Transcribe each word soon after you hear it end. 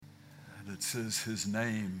And it says His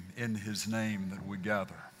name, in His name that we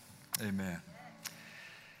gather. Amen.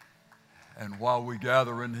 And while we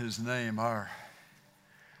gather in His name, our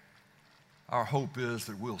hope is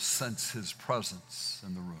that we'll sense His presence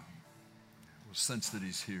in the room. We'll sense that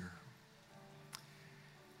He's here.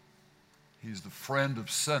 He's the friend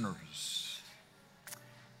of sinners.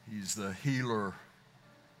 He's the healer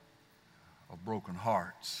of broken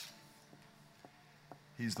hearts.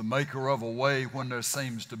 He's the maker of a way when there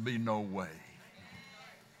seems to be no way.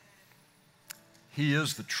 He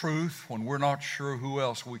is the truth when we're not sure who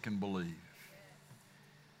else we can believe.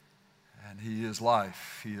 And He is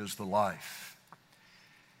life. He is the life.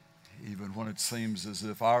 Even when it seems as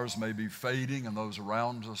if ours may be fading and those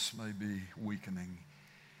around us may be weakening.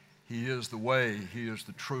 He is the way, He is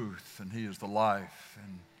the truth, and He is the life.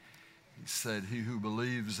 And He said, "He who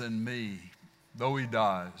believes in me, though he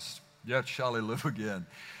dies, yet shall he live again."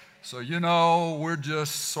 So, we're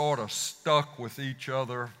just sort of stuck with each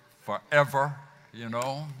other forever,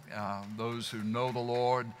 those who know the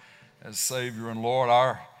Lord as Savior and Lord.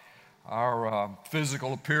 Our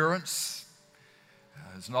physical appearance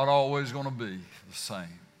is not always going to be the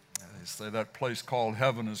same. They say that place called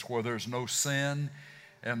heaven is where there's no sin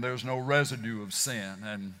and there's no residue of sin.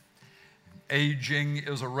 And aging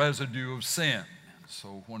is a residue of sin.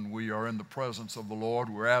 So when we are in the presence of the Lord,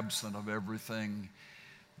 we're absent of everything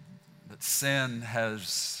that sin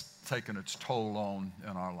has taken its toll on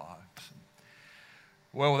in our lives.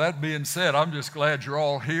 Well, with that being said, I'm just glad you're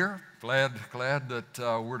all here. Glad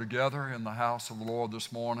that we're together in the house of the Lord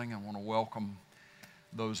this morning. I want to welcome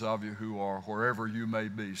those of you who are wherever you may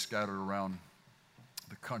be, scattered around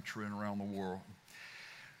the country and around the world.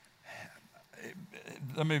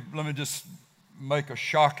 Let me just make a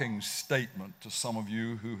shocking statement to some of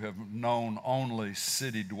you who have known only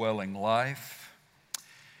city-dwelling life.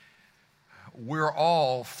 We're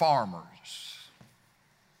all farmers.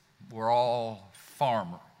 We're all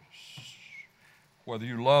farmers. Whether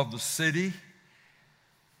you love the city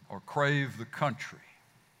or crave the country,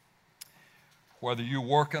 whether you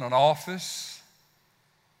work in an office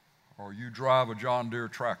or you drive a John Deere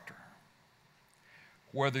tractor,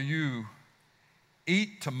 whether you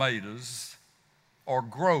eat tomatoes or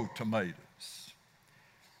grow tomatoes,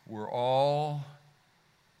 we're all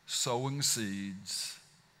sowing seeds,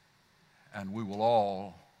 and we will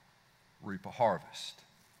all reap a harvest.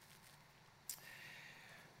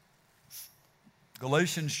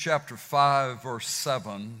 Galatians chapter 5, verse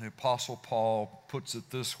 7, the Apostle Paul puts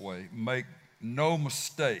it this way: make no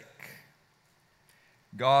mistake,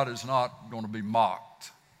 God is not going to be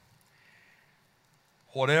mocked.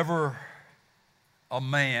 Whatever a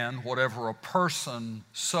man, whatever a person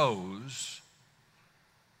sows,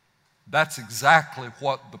 that's exactly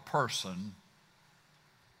what the person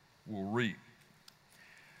will reap.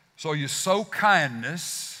 So you sow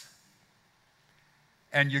kindness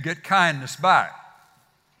and you get kindness back.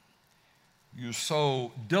 You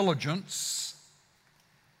sow diligence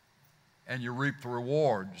and you reap the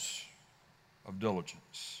rewards of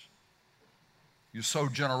diligence. You sow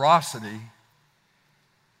generosity,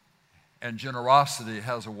 and generosity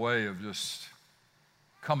has a way of just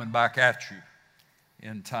coming back at you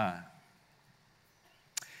in time.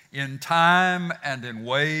 In time and in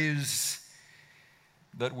ways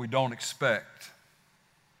that we don't expect.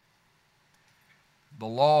 The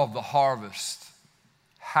law of the harvest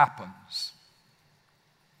happens,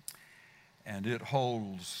 and it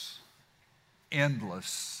holds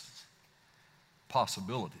endless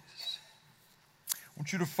possibilities. I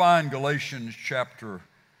want you to find Galatians chapter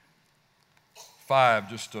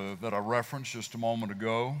 5, that I referenced just a moment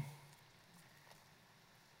ago.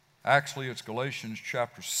 Actually, it's Galatians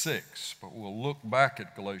chapter 6, but we'll look back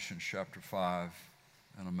at Galatians chapter 5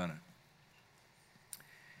 in a minute.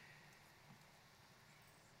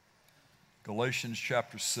 Galatians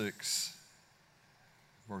chapter 6,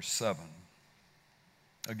 verse 7.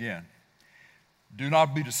 Again, do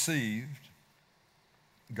not be deceived.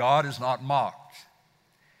 God is not mocked.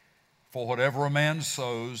 For whatever a man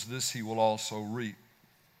sows, this he will also reap.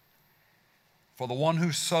 For the one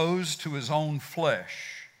who sows to his own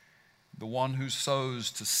flesh, the one who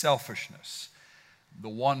sows to selfishness, the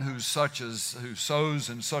one who sows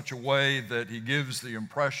in such a way that he gives the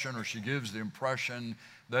impression, or she gives the impression,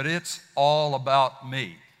 that it's all about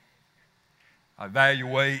me. I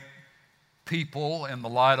evaluate people in the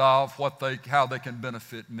light of how they can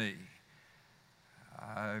benefit me.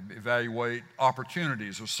 I evaluate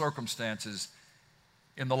opportunities or circumstances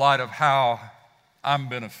in the light of how I'm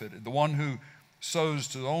benefited. The one who sows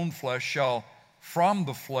to his own flesh shall from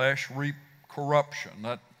the flesh reap corruption.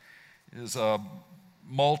 That is a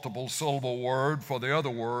multiple syllable word for the other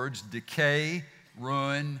words, decay,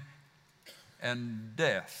 ruin, and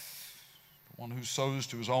death. The one who sows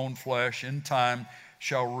to his own flesh in time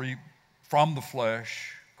shall reap from the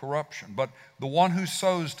flesh corruption. But the one who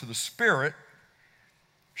sows to the Spirit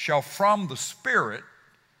shall from the Spirit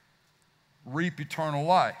reap eternal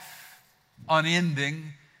life, unending,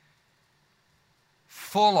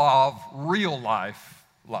 full of real life.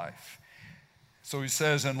 So he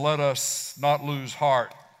says, and let us not lose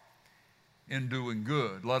heart in doing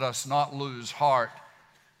good. Let us not lose heart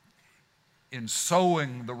in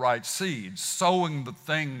sowing the right seeds, sowing the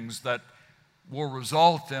things that will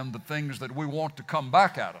result in the things that we want to come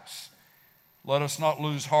back at us. Let us not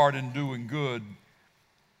lose heart in doing good,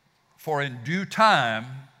 for in due time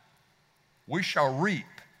we shall reap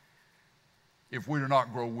if we do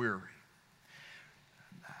not grow weary.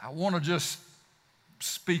 I want to just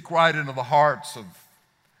speak right into the hearts of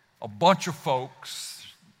a bunch of folks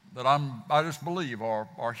that I just believe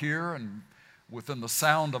are here and within the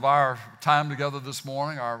sound of our time together this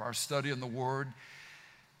morning, our study in the Word.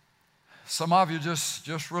 Some of you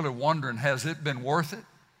just really wondering, has it been worth it?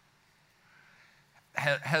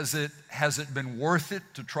 Has it been worth it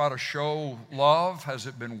to try to show love? Has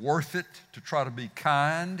it been worth it to try to be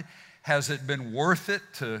kind? Has it been worth it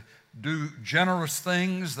to do generous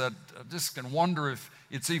things that I just can wonder if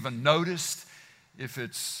it's even noticed, if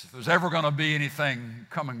there's ever going to be anything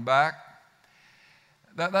coming back?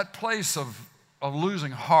 That place of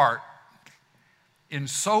losing heart in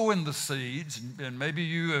sowing the seeds, and maybe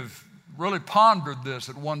you have really pondered this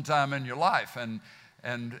at one time in your life and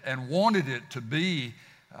wanted it to be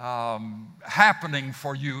happening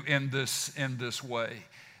for you in this way,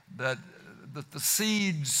 that the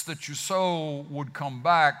seeds that you sow would come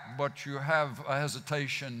back, but you have a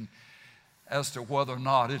hesitation as to whether or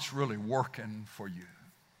not it's really working for you.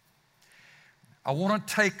 I want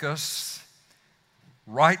to take us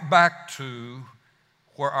right back to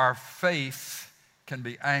where our faith can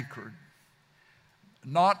be anchored.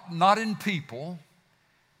 Not in people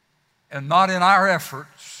and not in our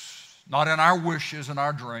efforts, not in our wishes and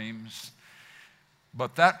our dreams,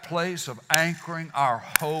 but that place of anchoring our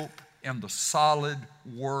hope in the solid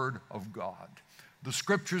Word of God. The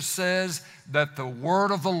Scripture says that the word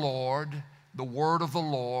of the Lord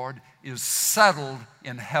is settled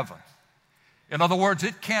in heaven. In other words,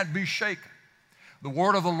 it can't be shaken. The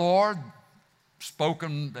word of the Lord,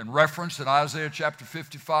 spoken and referenced in Isaiah chapter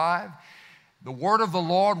 55, the word of the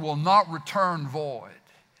Lord will not return void.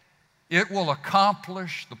 It will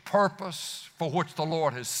accomplish the purpose for which the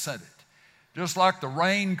Lord has sent it. Just like the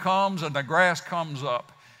rain comes and the grass comes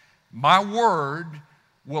up, my word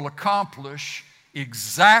will accomplish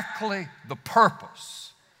exactly the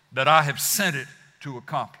purpose that I have sent it to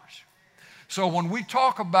accomplish. So when we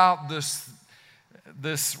talk about this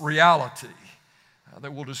reality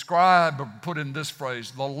that we'll describe or put in this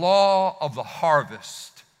phrase, the law of the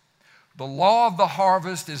harvest. The law of the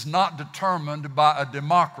harvest is not determined by a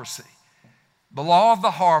democracy. The law of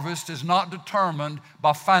the harvest is not determined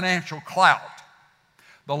by financial clout.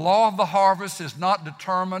 The law of the harvest is not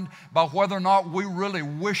determined by whether or not we really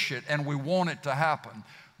wish it and we want it to happen.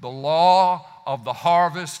 The law of the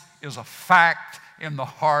harvest is a fact in the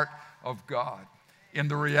heart of God, in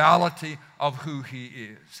the reality of who He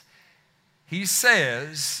is. He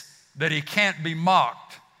says that He can't be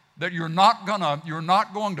mocked, that you're not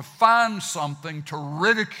going to find something to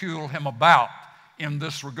ridicule Him about in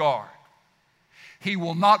this regard. He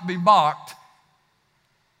will not be mocked.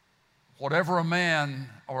 Whatever a man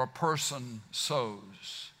or a person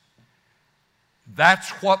sows,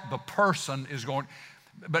 that's what the person is going.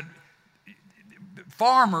 But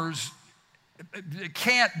farmers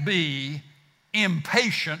can't be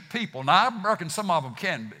impatient people. Now, I reckon some of them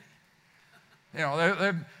can be. You know,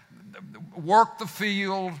 they work the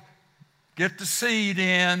field, get the seed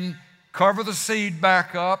in, cover the seed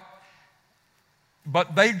back up,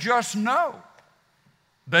 but they just know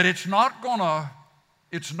that it's not going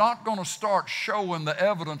to start showing the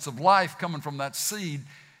evidence of life coming from that seed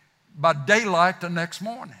by daylight the next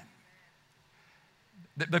morning.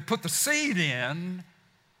 They put the seed in,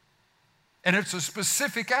 and it's a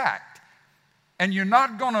specific act. And you're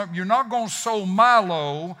not going to sow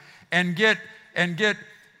Milo and get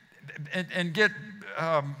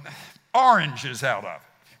oranges out of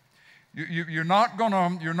it. You're not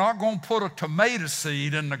going to put a tomato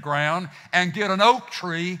seed in the ground and get an oak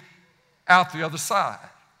tree out the other side.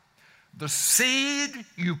 The seed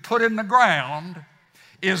you put in the ground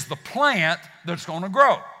is the plant that's going to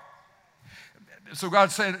grow. So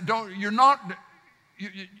God said, you're not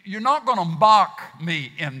going to mock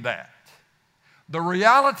me in that. The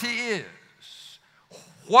reality is,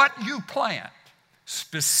 what you plant,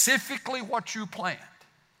 specifically what you plant,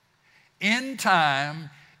 in time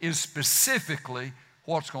is specifically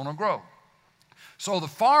what's going to grow. So the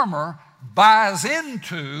farmer buys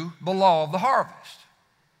into the law of the harvest.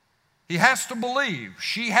 He has to believe,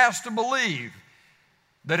 she has to believe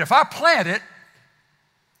that if I plant it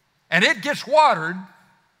and it gets watered,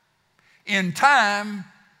 in time,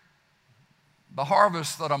 the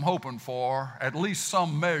harvest that I'm hoping for, at least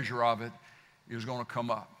some measure of it, is going to come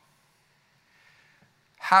up.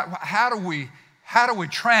 How do we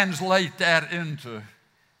translate that into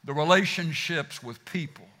the relationships with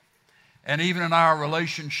people and even in our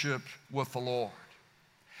relationships with the Lord?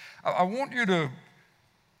 I want you to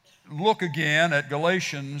look again at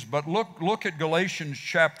Galatians, but look at Galatians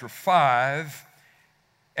chapter 5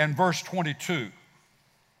 and verse 22.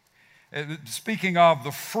 Speaking of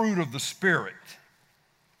the fruit of the Spirit.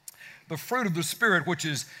 The fruit of the Spirit, which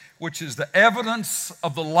is the evidence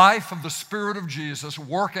of the life of the Spirit of Jesus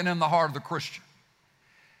working in the heart of the Christian.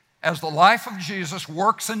 As the life of Jesus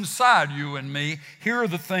works inside you and me, here are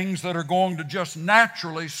the things that are going to just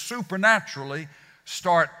naturally, supernaturally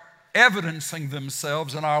start evidencing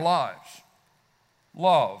themselves in our lives.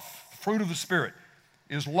 Love, the fruit of the Spirit,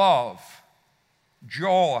 is love,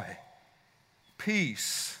 joy,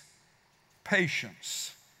 peace,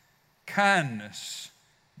 patience, kindness,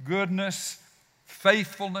 goodness,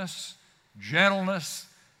 faithfulness, gentleness,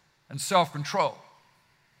 and self-control.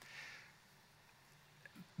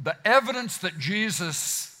 The evidence that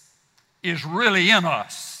Jesus is really in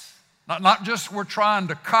us, not just we're trying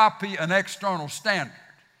to copy an external standard,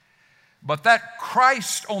 but that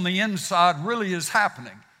Christ on the inside really is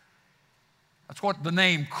happening. That's what the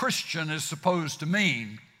name Christian is supposed to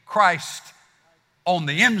mean, Christ on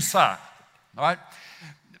the inside, all right?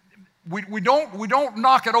 We don't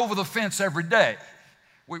knock it over the fence every day.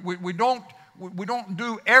 We don't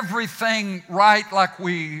do everything right like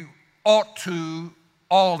we ought to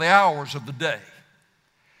all the hours of the day.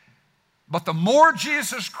 But the more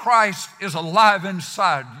Jesus Christ is alive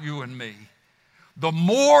inside you and me, the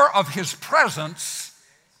more of His presence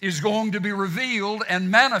is going to be revealed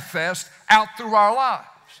and manifest out through our lives.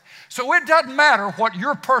 So it doesn't matter what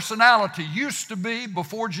your personality used to be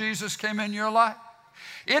before Jesus came in your life.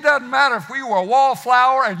 It doesn't matter if we were a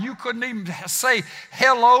wallflower and you couldn't even say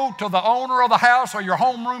hello to the owner of the house or your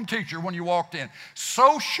homeroom teacher when you walked in.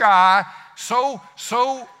 So shy, so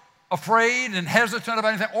afraid and hesitant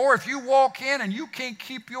about anything. Or if you walk in and you can't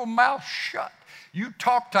keep your mouth shut. You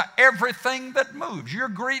talk to everything that moves. You're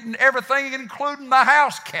greeting everything, including the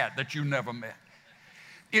house cat that you never met.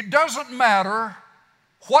 It doesn't matter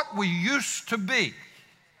what we used to be,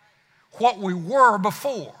 what we were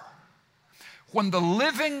before. When the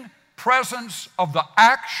living presence of the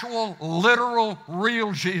actual, literal,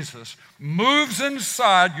 real Jesus moves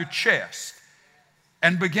inside your chest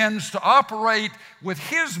and begins to operate with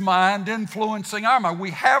His mind influencing our mind,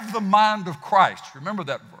 we have the mind of Christ. Remember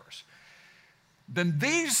that verse. Then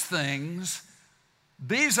these things,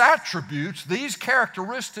 these attributes, these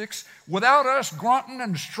characteristics, without us grunting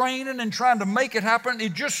and straining and trying to make it happen,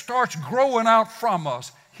 it just starts growing out from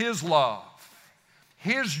us. His love,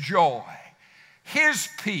 His joy, His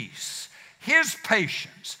peace, His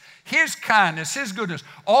patience, His kindness, His goodness,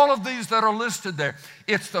 all of these that are listed there.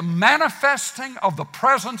 It's the manifesting of the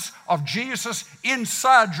presence of Jesus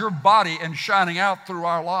inside your body and shining out through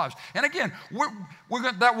our lives. And again,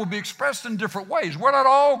 that will be expressed in different ways. We're not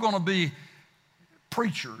all going to be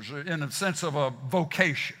preachers in a sense of a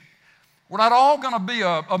vocation. We're not all going to be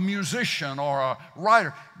a musician or a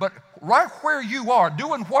writer. But right where you are,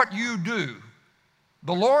 doing what you do,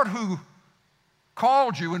 the Lord who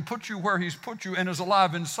called you and put you where He's put you and is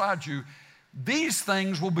alive inside you, these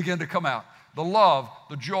things will begin to come out. The love,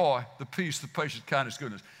 the joy, the peace, the patience, kindness,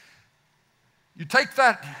 goodness. You take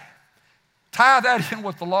that, tie that in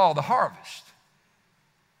with the law of the harvest.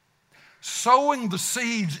 Sowing the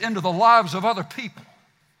seeds into the lives of other people.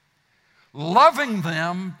 Loving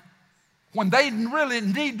them when they really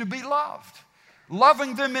need to be loved.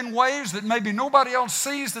 Loving them in ways that maybe nobody else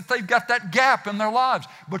sees that they've got that gap in their lives.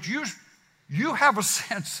 But you have a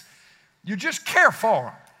sense, you just care for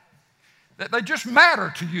them. That they just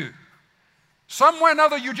matter to you. Some way or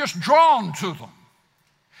another, you're just drawn to them.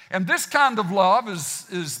 And this kind of love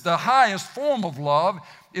is the highest form of love.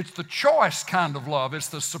 It's the choice kind of love. It's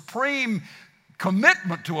the supreme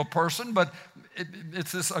commitment to a person, but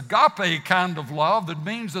it's this agape kind of love that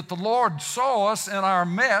means that the Lord saw us in our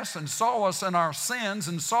mess and saw us in our sins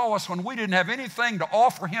and saw us when we didn't have anything to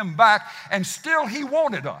offer Him back, and still He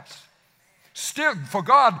wanted us. Still, for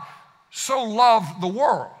God so loved the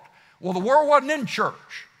world. Well, the world wasn't in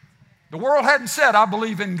church. The world hadn't said, I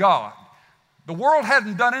believe in God. The world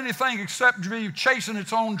hadn't done anything except be chasing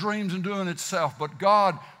its own dreams and doing itself. But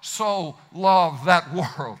God so loved that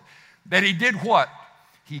world that He did what?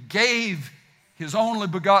 He gave His only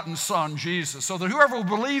begotten Son, Jesus, so that whoever would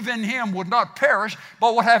believe in Him would not perish,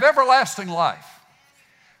 but would have everlasting life.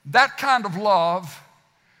 That kind of love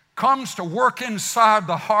comes to work inside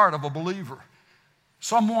the heart of a believer,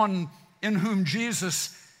 someone in whom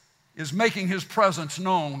Jesus is making His presence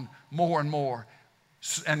known more and more.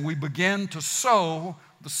 And we begin to sow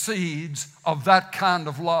the seeds of that kind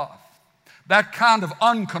of love, that kind of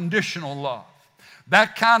unconditional love,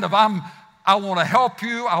 that kind of I want to help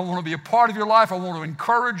you, I want to be a part of your life, I want to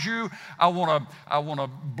encourage you, I want to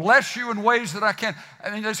bless you in ways that I can.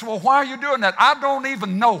 And they say, well, why are you doing that? I don't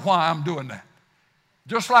even know why I'm doing that.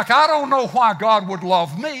 Just like I don't know why God would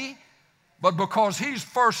love me, but because He's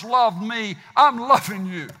first loved me, I'm loving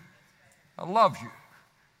you. I love you.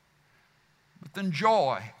 But then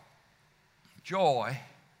joy.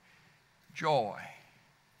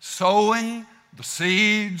 Sowing the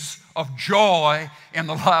seeds of joy in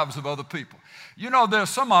the lives of other people. You know, there's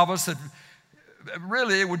some of us that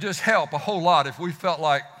really it would just help a whole lot if we felt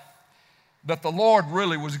like that the Lord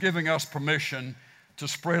really was giving us permission to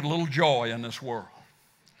spread a little joy in this world.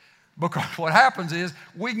 Because what happens is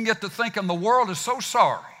we can get to thinking the world is so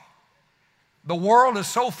sorry. The world is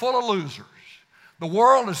so full of losers. The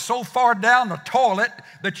world is so far down the toilet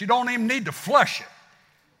that you don't even need to flush it.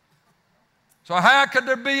 So how could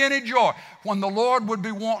there be any joy when the Lord would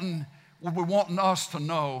be wanting us to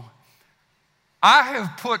know, I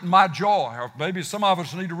have put my joy, or maybe some of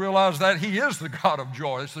us need to realize that He is the God of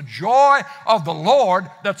joy. It's the joy of the Lord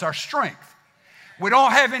that's our strength. We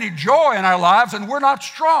don't have any joy in our lives and we're not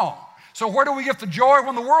strong. So where do we get the joy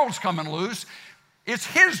when the world's coming loose? It's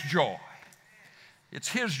His joy. It's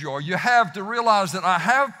His joy. You have to realize that I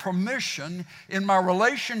have permission in my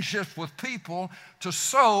relationships with people to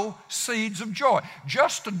sow seeds of joy,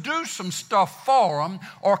 just to do some stuff for them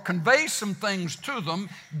or convey some things to them,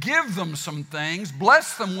 give them some things,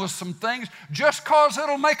 bless them with some things, just because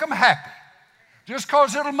it'll make them happy, just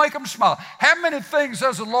because it'll make them smile. How many things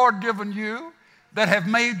has the Lord given you that have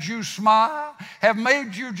made you smile, have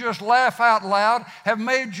made you just laugh out loud, have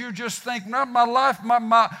made you just think, no, my life,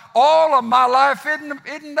 all of my life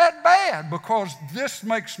isn't that bad because this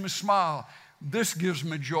makes me smile. This gives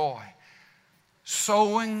me joy.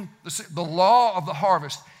 Sowing the law of the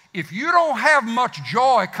harvest. If you don't have much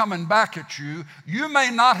joy coming back at you, you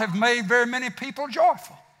may not have made very many people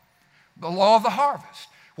joyful. The law of the harvest.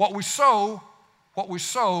 What we sow,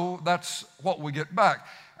 that's what we get back.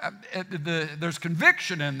 There's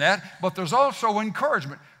conviction in that, but there's also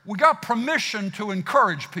encouragement. We got permission to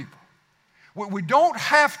encourage people. We don't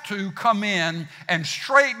have to come in and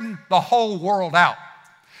straighten the whole world out.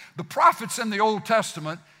 The prophets in the Old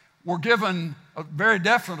Testament were given very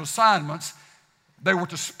definite assignments. They were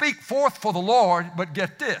to speak forth for the Lord, but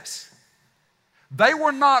get this. They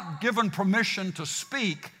were not given permission to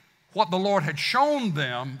speak what the Lord had shown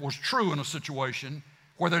them was true in a situation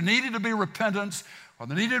where there needed to be repentance or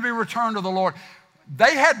there needed to be return to the Lord.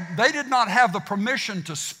 They did not have the permission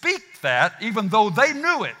to speak that, even though they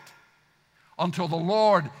knew it, until the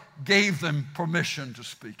Lord gave them permission to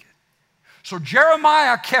speak it. So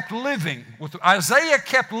Jeremiah kept living, Isaiah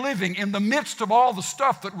kept living in the midst of all the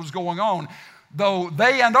stuff that was going on, though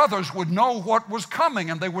they and others would know what was coming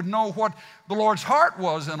and they would know what the Lord's heart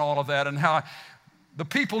was in all of that and how the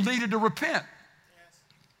people needed to repent.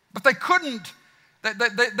 But they couldn't.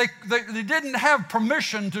 They didn't have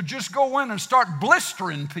permission to just go in and start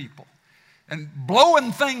blistering people and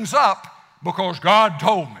blowing things up because God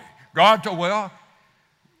told me. Well,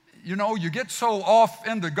 you know, you get so off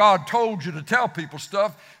into God told you to tell people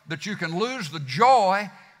stuff that you can lose the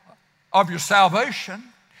joy of your salvation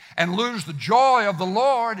and lose the joy of the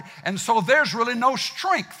Lord. And so there's really no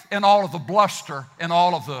strength in all of the bluster and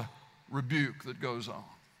all of the rebuke that goes on.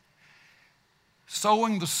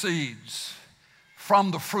 Sowing the seeds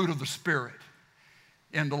from the fruit of the Spirit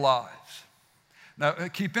into lives. Now,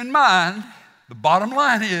 keep in mind, the bottom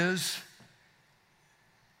line is,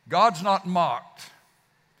 God's not mocked.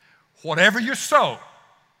 Whatever you sow,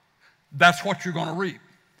 that's what you're going to reap.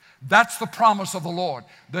 That's the promise of the Lord,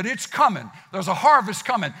 that it's coming. There's a harvest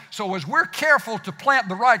coming. So as we're careful to plant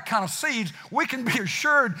the right kind of seeds, we can be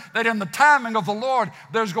assured that in the timing of the Lord,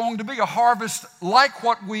 there's going to be a harvest like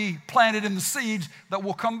what we planted in the seeds that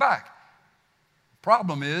will come back.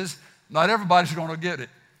 Problem is, not everybody's going to get it,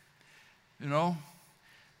 you know,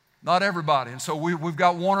 not everybody. And so we've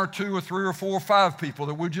got one or two or three or four or five people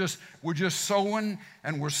that we're just sowing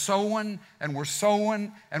and we're sowing and we're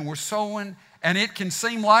sowing and we're sowing. And it can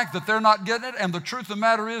seem like that they're not getting it, and the truth of the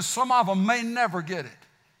matter is some of them may never get it.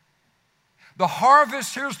 The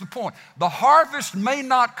harvest, here's the point, the harvest may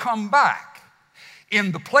not come back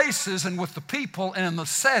in the places and with the people and in the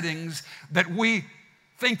settings that we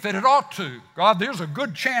think that it ought to. God, there's a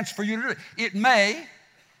good chance for you to do it. It may,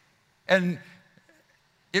 and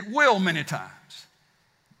it will many times.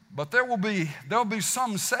 But there'll be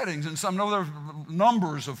some settings and some, there are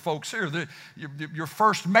numbers of folks here that your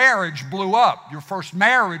first marriage blew up, your first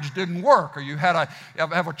marriage didn't work, or you have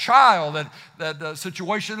a child that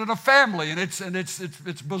situation in a family, and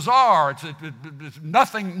it's bizarre.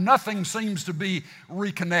 Nothing seems to be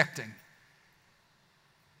reconnecting.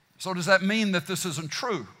 So does that mean that this isn't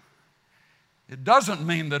true? It doesn't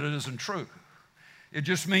mean that it isn't true. It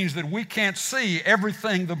just means that we can't see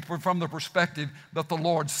everything from the perspective that the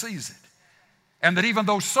Lord sees it. And that even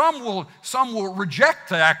though some will reject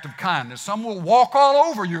the act of kindness, some will walk all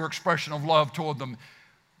over your expression of love toward them,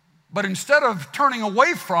 but instead of turning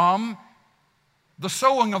away from the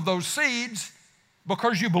sowing of those seeds,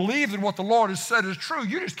 because you believe that what the Lord has said is true,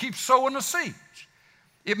 you just keep sowing the seeds.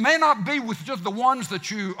 It may not be with just the ones that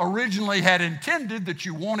you originally had intended, that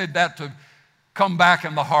you wanted that to come back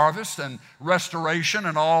in the harvest and restoration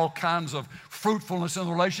and all kinds of fruitfulness in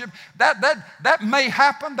the relationship. That may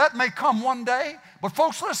happen, that may come one day. But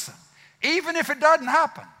folks, listen, even if it doesn't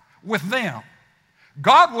happen with them,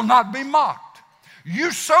 God will not be mocked.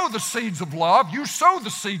 You sow the seeds of love, you sow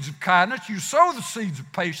the seeds of kindness, you sow the seeds of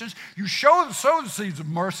patience, you sow the seeds of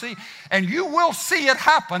mercy, and you will see it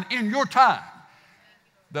happen in your time.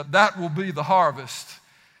 That will be the harvest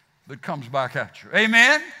that comes back at you.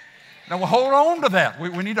 Amen? Now, we'll hold on to that. We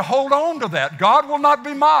need to hold on to that. God will not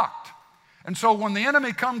be mocked. And so when the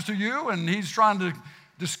enemy comes to you and he's trying to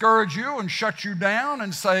discourage you and shut you down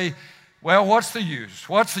and say, well, what's the use?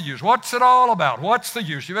 What's the use? What's it all about? What's the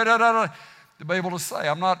use? You to be able to say,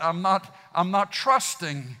 I'm not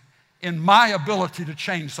trusting in my ability to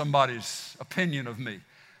change somebody's opinion of me.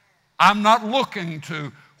 I'm not looking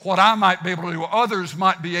to what I might be able to do, or others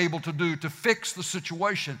might be able to do to fix the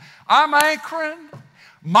situation. I'm anchoring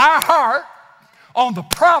my heart on the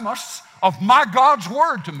promise of my God's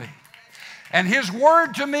word to me. And his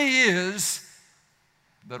word to me is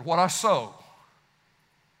that what I sow,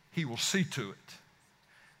 he will see to it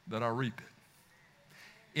that I reap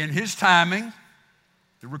it. In his timing,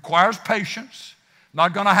 it requires patience.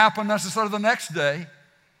 Not going to happen necessarily the next day.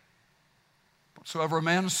 Whatsoever a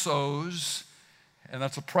man sows, and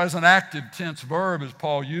that's a present active tense verb as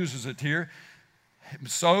Paul uses it here,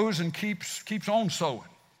 sows and keeps on sowing.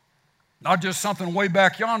 Not just something way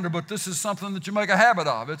back yonder, but this is something that you make a habit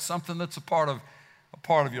of. It's something that's a part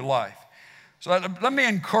of your life. So let me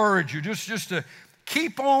encourage you just to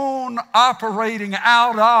keep on operating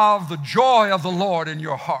out of the joy of the Lord in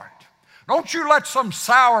your heart. Don't you let some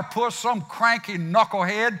sourpuss, some cranky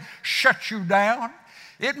knucklehead shut you down.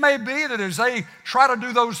 It may be that as they try to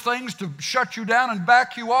do those things to shut you down and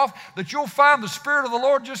back you off, that you'll find the Spirit of the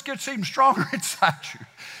Lord just gets even stronger inside you.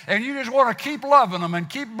 And you just want to keep loving them and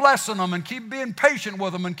keep blessing them and keep being patient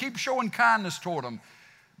with them and keep showing kindness toward them.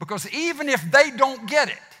 Because even if they don't get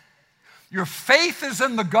it, your faith is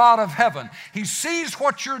in the God of heaven. He sees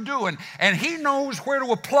what you're doing, and he knows where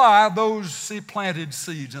to apply those planted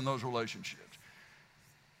seeds in those relationships.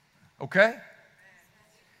 Okay?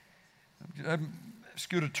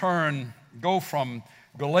 Ask you to go from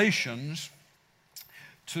Galatians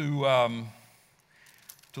to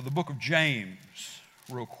the book of James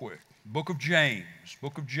real quick. Book of James,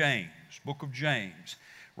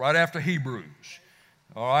 right after Hebrews.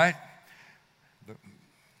 All right?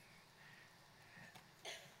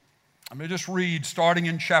 Let me just read starting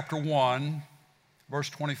in chapter 1, verse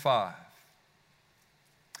 25.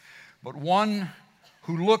 But one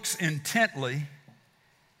who looks intently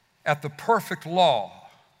at the perfect law,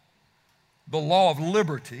 the law of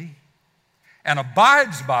liberty, and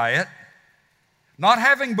abides by it, not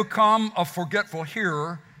having become a forgetful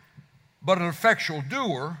hearer, but an effectual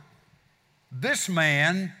doer, this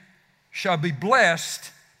man shall be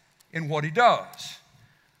blessed in what he does.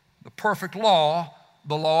 The perfect law,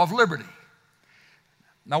 the law of liberty.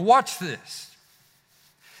 Now watch this.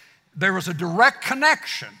 There is a direct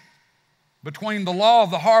connection between the law of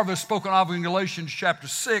the harvest spoken of in Galatians chapter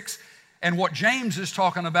 6 and what James is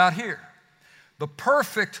talking about here. The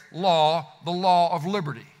perfect law, the law of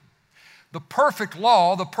liberty. The perfect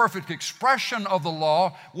law, the perfect expression of the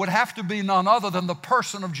law would have to be none other than the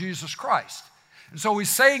person of Jesus Christ. And so he's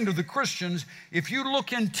saying to the Christians, if you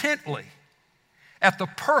look intently at the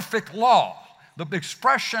perfect law, the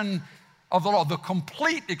expression of the law, the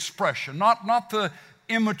complete expression, not the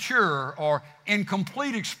immature or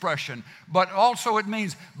incomplete expression, but also it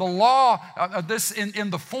means the law, this in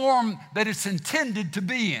the form that it's intended to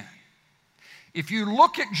be in. If you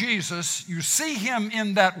look at Jesus, you see him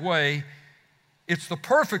in that way. It's the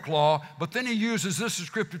perfect law, but then he uses this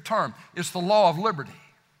descriptive term. It's the law of liberty.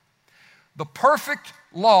 The perfect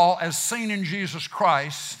law, as seen in Jesus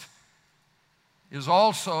Christ, is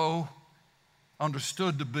also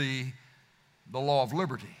understood to be the law of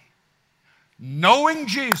liberty. Knowing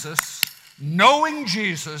Jesus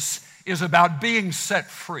is about being set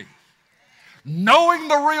free. Knowing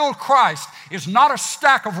the real Christ is not a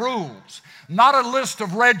stack of rules, not a list of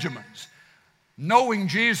regimens. Knowing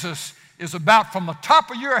Jesus is about, from the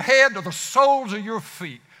top of your head to the soles of your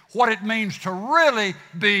feet, what it means to really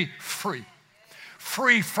be free.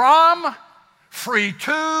 Free from, free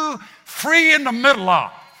to, free in the middle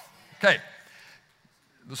of. Okay,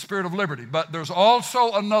 the spirit of liberty. But there's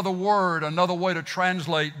also another word, another way to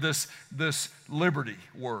translate this liberty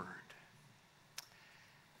word.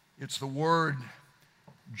 It's the word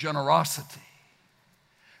generosity.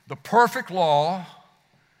 The perfect law,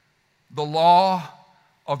 the law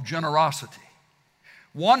of generosity.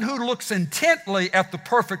 One who looks intently at the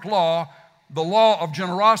perfect law, the law of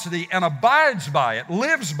generosity, and abides by it,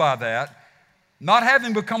 lives by that, not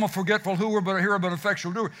having become a forgetful hearer, but an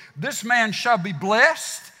effectual doer. This man shall be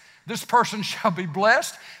blessed, this person shall be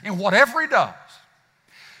blessed in whatever he does.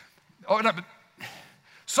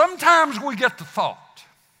 Sometimes we get the thought,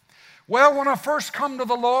 well, when I first come to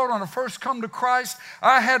the Lord, when I first come to Christ,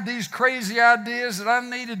 I had these crazy ideas that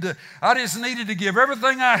I just needed to give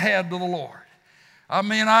everything I had to the Lord. I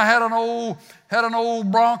mean, I had an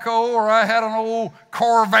old Bronco, or I had an old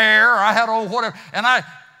Corvair, or I had old whatever, and I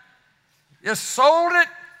just sold it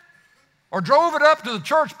or drove it up to the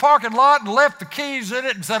church parking lot and left the keys in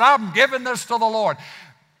it and said, I'm giving this to the Lord.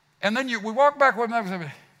 And then we walk back with them and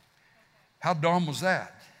say, how dumb was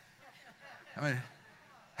that? I mean,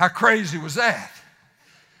 how crazy was that?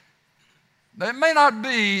 It may not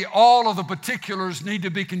be all of the particulars need to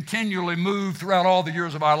be continually moved throughout all the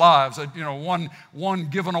years of our lives. One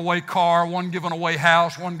given away car, one given away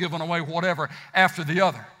house, one given away whatever after the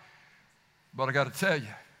other. But I got to tell you,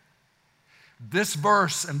 this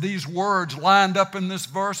verse and these words lined up in this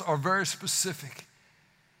verse are very specific.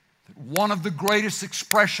 One of the greatest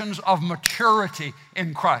expressions of maturity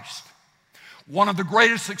in Christ. One of the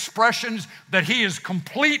greatest expressions that he's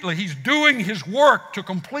doing his work to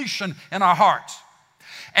completion in our hearts.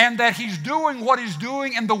 And that he's doing what he's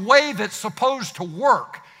doing in the way that's supposed to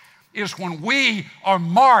work is when we are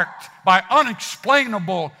marked by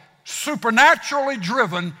unexplainable, supernaturally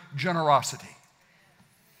driven generosity.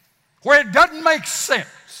 Where it doesn't make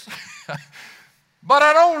sense. But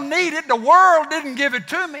I don't need it. The world didn't give it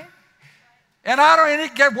to me. And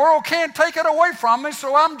the world can't take it away from me,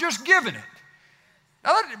 so I'm just giving it.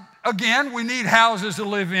 Now, again, we need houses to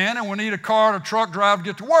live in, and we need a car or a truck drive to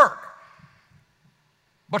get to work.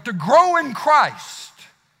 But to grow in Christ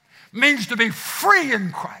means to be free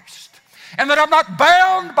in Christ. And that I'm not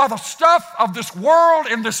bound by the stuff of this world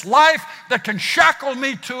in this life that can shackle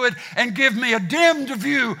me to it and give me a dimmed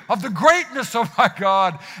view of the greatness of my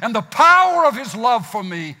God and the power of his love for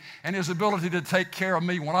me and his ability to take care of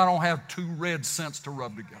me when I don't have 2 red cents to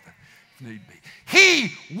rub together if need be.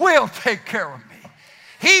 He will take care of me.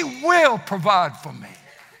 He will provide for me.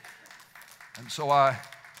 And so I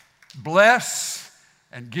bless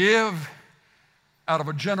and give out of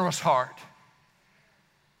a generous heart,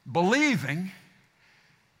 believing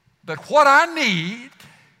that what I need,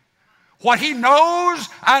 what he knows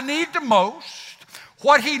I need the most,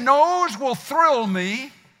 what he knows will thrill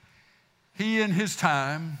me, he in his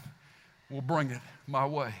time will bring it my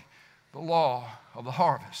way. The law of the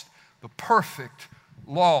harvest, the perfect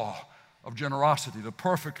law of generosity, the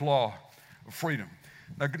perfect law of freedom.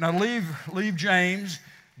 Now leave James,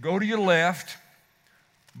 go to your left,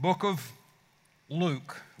 book of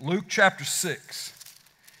Luke chapter 6.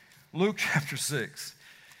 Luke chapter 6.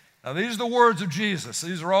 Now these are the words of Jesus.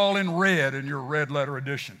 These are all in red in your red letter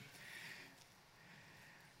edition.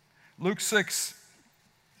 Luke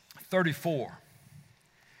 6:34.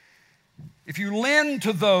 If you lend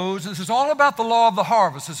to those, this is all about the law of the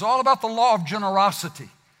harvest. It's all about the law of generosity,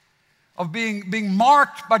 of being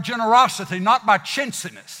marked by generosity, not by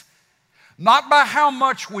chintziness, not by how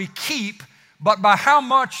much we keep, but by how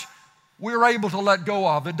much we're able to let go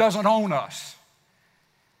of. It doesn't own us.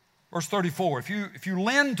 Verse 34, if you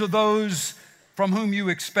lend to those from whom you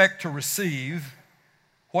expect to receive,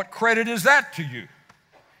 what credit is that to you?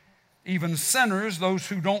 Even sinners, those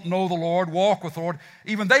who don't know the Lord, walk with the Lord,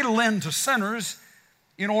 even they lend to sinners,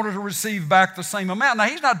 in order to receive back the same amount. Now,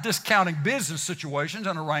 he's not discounting business situations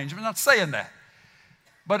and arrangements, not saying that.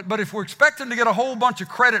 But if we're expecting to get a whole bunch of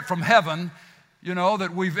credit from heaven, you know,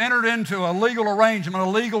 that we've entered into a legal arrangement, a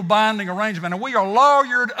legal binding arrangement, and we are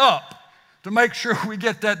lawyered up to make sure we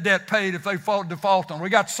get that debt paid if they default on. We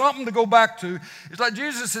got something to go back to. It's like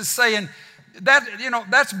Jesus is saying that, you know,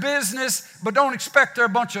 that's business, but don't expect there a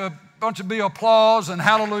bunch of be applause and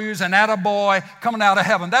hallelujahs and attaboy coming out of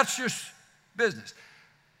heaven. That's just business.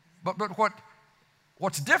 But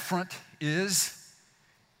what's different is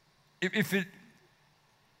if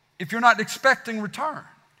you're not expecting return.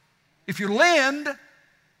 If you lend,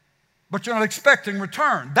 but you're not expecting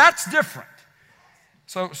return, that's different.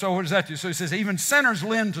 So what does that do? So he says, even sinners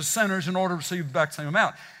lend to sinners in order to receive back the same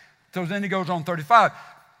amount. So then he goes on 35.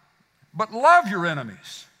 But love your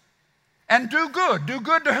enemies and do good. Do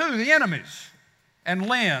good to who? The enemies. And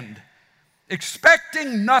lend,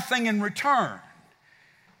 expecting nothing in return.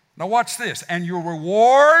 Now watch this. And your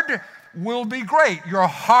reward will be great. Your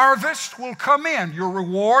harvest will come in. Your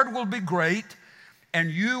reward will be great,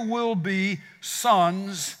 and you will be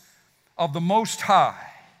sons of the Most High.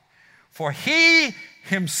 For He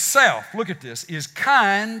Himself, look at this, is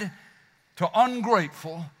kind to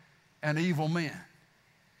ungrateful and evil men.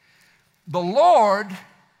 The Lord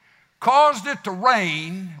caused it to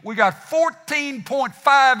rain. We got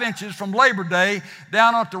 14.5 inches from Labor Day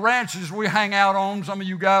down at the ranches we hang out on. Some of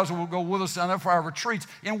you guys will go with us down there for our retreats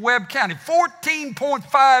in Webb County.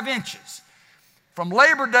 14.5 inches from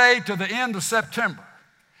Labor Day to the end of September.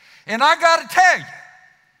 And I got to tell you,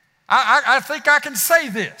 I think I can say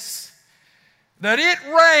this, that it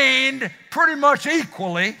rained pretty much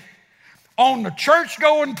equally on the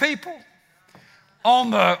church-going people, on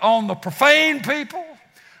the profane people,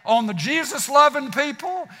 on the Jesus-loving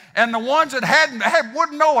people, and the ones that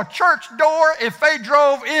wouldn't know a church door if they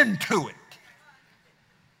drove into it.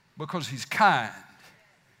 Because He's kind.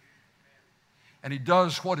 And He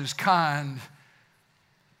does what is kind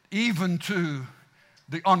even to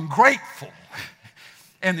the ungrateful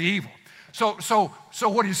and the evil. So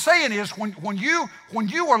what He's saying is when you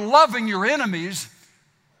are loving your enemies,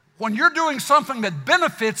 when you're doing something that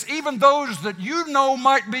benefits even those that you know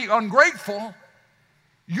might be ungrateful,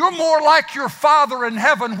 you're more like your Father in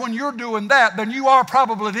heaven when you're doing that than you are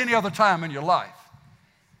probably at any other time in your life.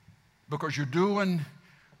 Because you're doing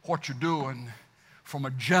what you're doing from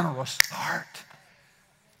a generous heart,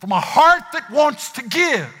 from a heart that wants to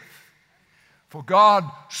give. For God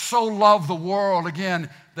so loved the world, again,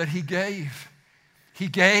 that He gave. He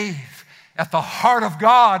gave. At the heart of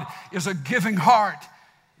God is a giving heart.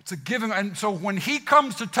 It's a giving, and so when He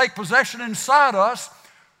comes to take possession inside us,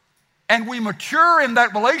 and we mature in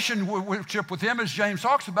that relationship with Him, as James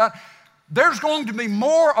talks about, there's going to be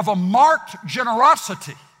more of a marked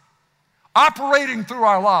generosity operating through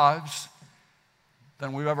our lives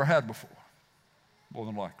than we've ever had before, more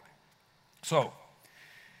than likely. So,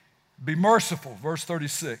 be merciful. Verse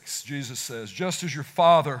 36, Jesus says, just as your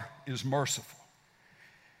Father is merciful.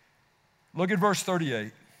 Look at verse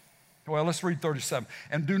 38. Well, let's read 37.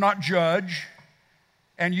 And do not judge,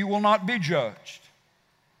 and you will not be judged.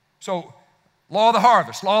 So, law of the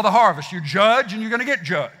harvest. You judge and you're going to get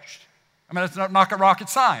judged. I mean, that's not rocket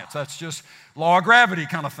science. That's just law of gravity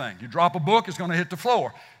kind of thing. You drop a book, it's going to hit the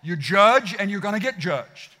floor. You judge and you're going to get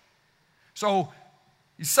judged. So,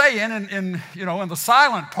 he's saying in the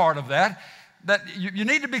silent part of that you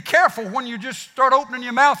need to be careful when you just start opening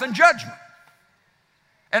your mouth in judgment.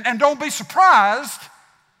 And don't be surprised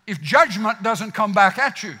if judgment doesn't come back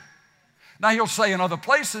at you. Now, he'll say in other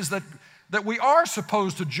places that we are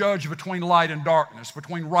supposed to judge between light and darkness,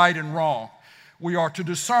 between right and wrong. We are to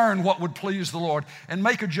discern what would please the Lord and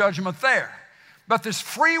make a judgment there. But this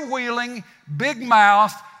freewheeling, big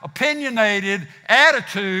mouth, opinionated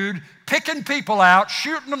attitude, picking people out,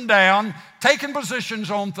 shooting them down, taking positions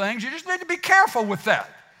on things, you just need to be careful with that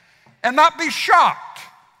and not be shocked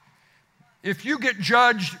if you get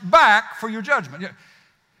judged back for your judgment.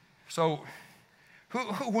 So,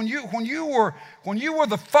 when you were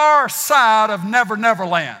the far side of Never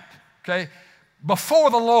Land, okay, before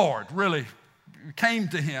the Lord really came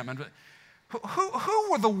to Him, and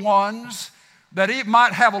who were the ones that He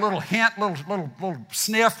might have a little hint, little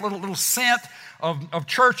sniff, little scent of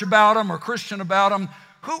church about them or Christian about them?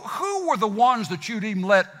 Who were the ones that you'd even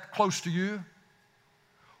let close to you?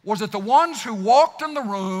 Was it the ones who walked in the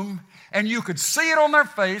room and you could see it on their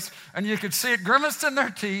face and you could see it grimaced in their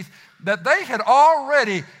teeth, that they had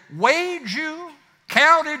already weighed you,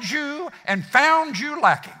 counted you, and found you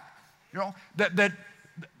lacking? You know, that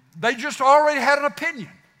they just already had an opinion.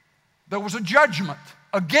 There was a judgment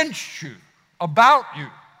against you, about you.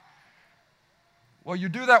 Well, you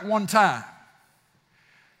do that one time,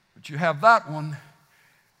 but you have that one,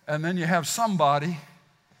 and then you have somebody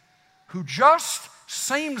who just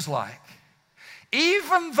seems like,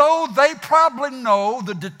 even though they probably know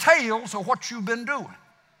the details of what you've been doing,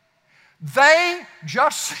 they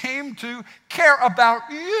just seem to care about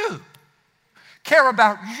you. Care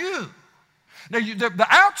about you. Now, the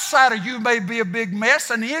outside of you may be a big mess,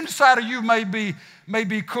 and the inside of you may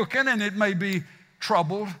be cooking, and it may be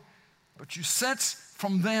troubled, but you sense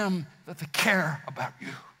from them that they care about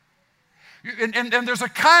you. And there's a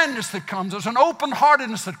kindness that comes. There's an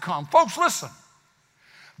open-heartedness that comes. Folks, listen.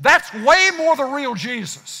 That's way more the real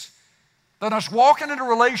Jesus than us walking into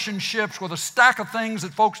relationships with a stack of things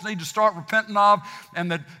that folks need to start repenting of,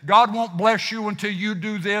 and that God won't bless you until you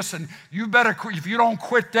do this, and you better, if you don't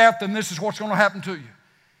quit that, then this is what's going to happen to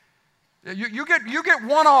you. You get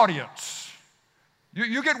one audience.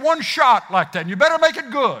 You get one shot like that, and you better make it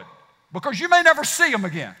good, because you may never see them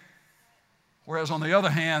again. Whereas on the other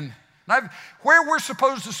hand, where we're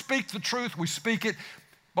supposed to speak the truth, we speak it,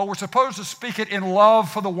 but we're supposed to speak it in love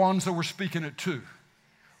for the ones that we're speaking it to.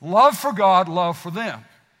 Love for God, love for them.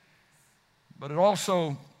 But it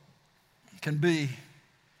also can be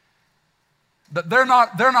that they're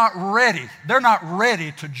not ready. They're not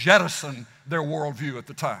ready to jettison their worldview at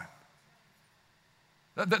the time.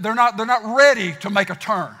 They're not ready to make a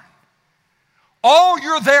turn. All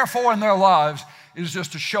you're there for in their lives is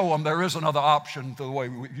just to show them there is another option to the way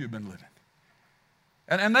you've been living.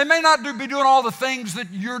 And they may not be doing all the things that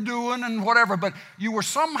you're doing and whatever, but you were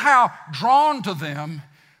somehow drawn to them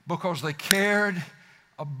because they cared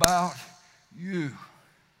about you.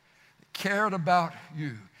 They cared about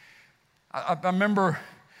you. I remember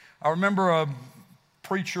a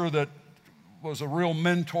preacher that was a real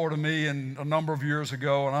mentor to me a number of years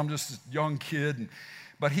ago, and I'm just a young kid.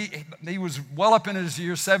 But he was well up in his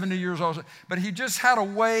years, 70 years old, but he just had a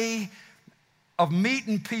way of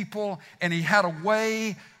meeting people, and he had a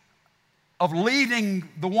way of leading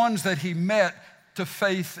the ones that he met to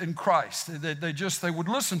faith in Christ. They would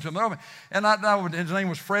listen to him. And his name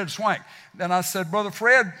was Fred Swank. And I said, Brother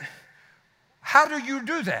Fred, how do you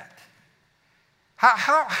do that?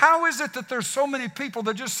 How is it that there's so many people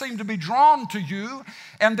that just seem to be drawn to you,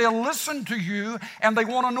 and they'll listen to you, and they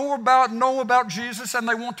want to know about Jesus, and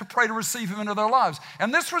they want to pray to receive him into their lives?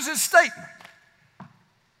 And this was his statement.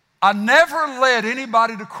 I never led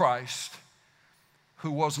anybody to Christ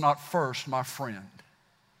who was not first my friend.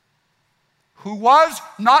 Who was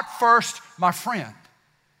not first my friend.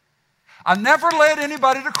 I never led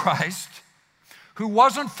anybody to Christ who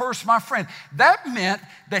wasn't first my friend. That meant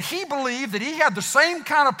that he believed that he had the same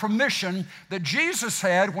kind of permission that Jesus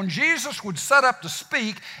had when Jesus would set up to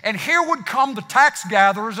speak, and here would come the tax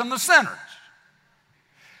gatherers and the sinners.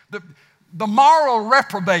 The moral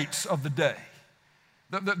reprobates of the day.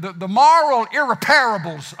 The moral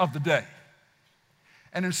irreparables of the day.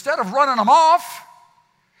 And instead of running them off,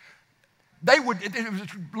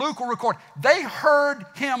 Luke will record, they heard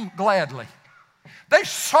him gladly. They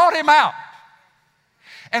sought him out.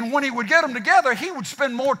 And when he would get them together, he would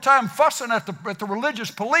spend more time fussing at the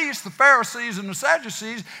religious police, the Pharisees and the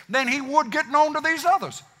Sadducees, than he would getting on to these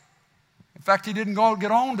others. In fact, he didn't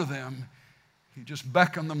get on to them. He just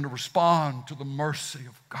beckoned them to respond to the mercy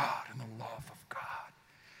of God and the love of God.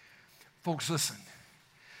 Folks, listen.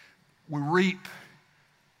 We reap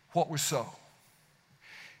what we sow.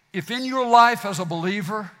 If in your life as a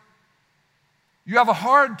believer, you have a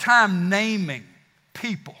hard time naming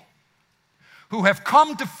people who have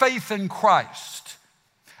come to faith in Christ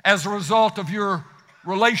as a result of your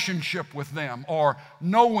relationship with them or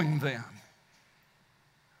knowing them,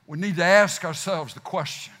 we need to ask ourselves the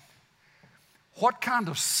question, what kind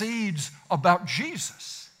of seeds about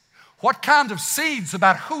Jesus? What kind of seeds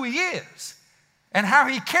about who he is and how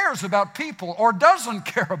he cares about people or doesn't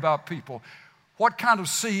care about people? What kind of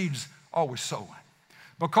seeds are we sowing?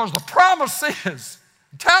 Because the promise is,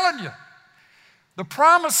 I'm telling you, the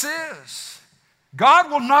promise is God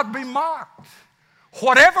will not be mocked.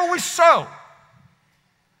 Whatever we sow,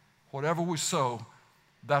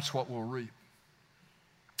 that's what we'll reap.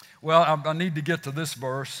 Well, I need to get to this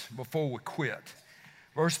verse before we quit.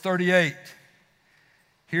 Verse 38,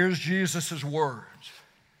 here's Jesus' words.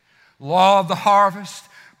 Law of the harvest,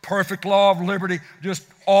 perfect law of liberty, just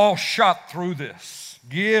all shot through this.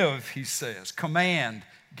 Give, he says, command,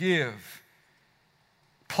 give.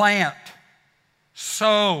 Plant,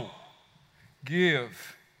 sow,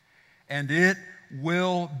 give, and it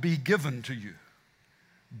will be given to you.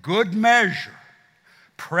 Good measure,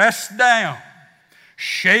 pressed down,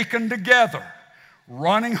 shaken together,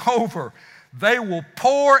 running over, they will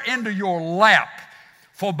pour into your lap.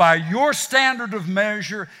 For by your standard of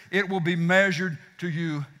measure, it will be measured to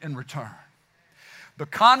you in return. The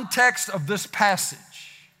context of this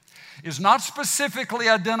passage is not specifically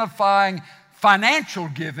identifying financial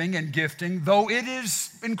giving and gifting, though it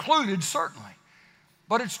is included certainly.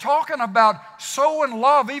 But it's talking about sowing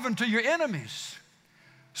love even to your enemies,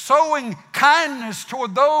 sowing kindness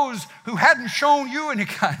toward those who hadn't shown you any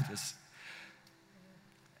kindness.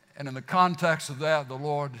 And in the context of that, the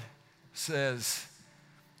Lord says,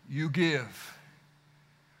 you give,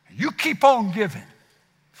 you keep on giving,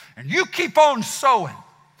 and you keep on sowing,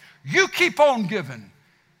 you keep on giving,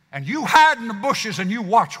 and you hide in the bushes and you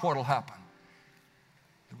watch what will happen.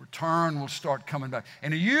 The return will start coming back.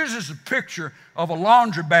 And he uses a picture of a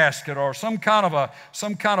laundry basket or some kind of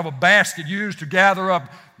a basket used to gather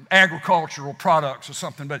up agricultural products or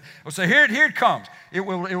something. But we'll say, here it comes.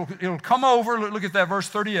 It'll come over. Look at that, verse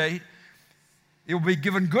 38. It will be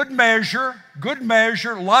given good measure,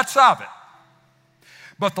 lots of it.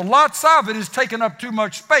 But the lots of it is taking up too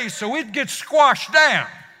much space, so it gets squashed down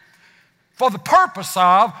for the purpose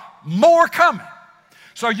of more coming.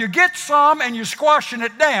 So you get some and you're squashing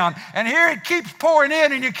it down, and here it keeps pouring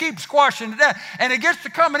in and you keep squashing it down, and it gets to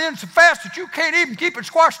coming in so fast that you can't even keep it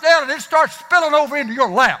squashed down, and it starts spilling over into your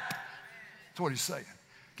lap. That's what he's saying.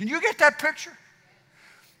 Can you get that picture?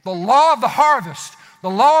 The law of the harvest, the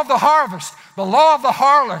law of the harvest, the law of the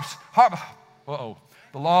harlots.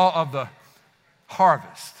 The law of the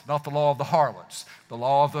harvest, not the law of the harlots, the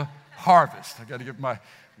law of the harvest. I got to get my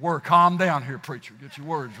word. Calm down here, preacher. Get your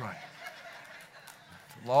words right.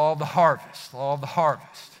 The law of the harvest, law of the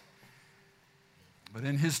harvest. But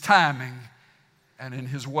in his timing and in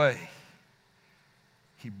his way,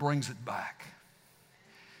 he brings it back.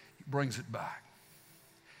 He brings it back.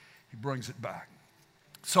 He brings it back.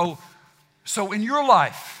 So in your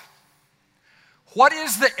life, what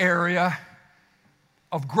is the area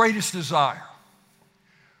of greatest desire?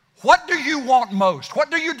 What do you want most?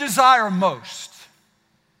 What do you desire most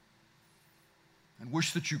and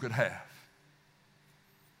wish that you could have?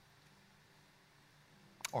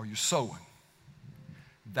 Are you sowing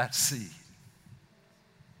that seed?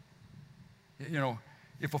 You know,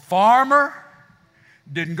 if a farmer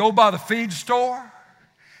didn't go by the feed store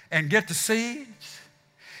and get the seeds,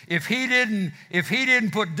 if he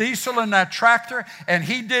didn't put diesel in that tractor, and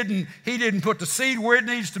he didn't put the seed where it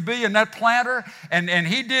needs to be in that planter, and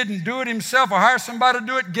he didn't do it himself or hire somebody to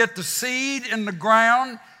do it, get the seed in the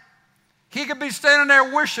ground, he could be standing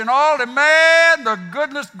there wishing all the, man, the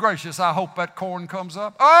goodness gracious, I hope that corn comes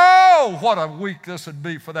up. Oh, what a week this would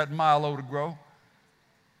be for that Milo to grow.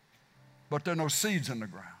 But there are no seeds in the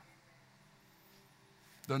ground.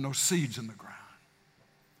 There are no seeds in the ground.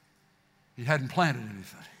 He hadn't planted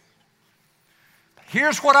anything.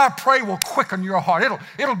 Here's what I pray will quicken your heart.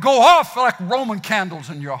 It'll go off like Roman candles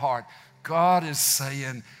in your heart. God is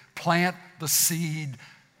saying, plant the seed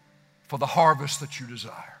for the harvest that you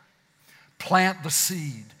desire. Plant the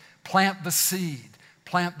seed, plant the seed,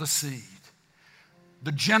 plant the seed.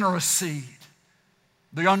 The generous seed,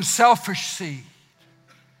 the unselfish seed.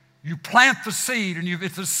 You plant the seed, and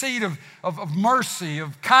it's a seed of mercy,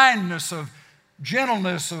 of kindness, of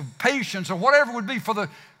gentleness, of patience, or whatever it would be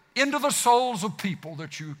into the souls of people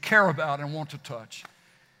that you care about and want to touch.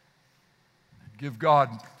 Give God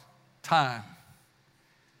time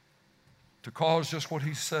to cause just what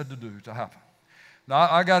he said to do to happen. Now,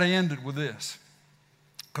 I got to end it with this,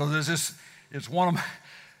 because it's one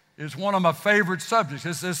of my favorite subjects.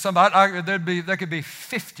 There could be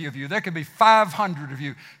 50 of you, there could be 500 of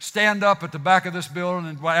you stand up at the back of this building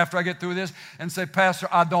and after I get through this and say, Pastor,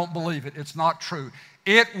 I don't believe it. It's not true.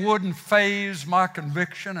 It wouldn't faze my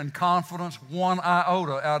conviction and confidence one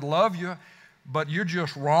iota. I'd love you, but you're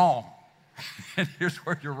just wrong. And here's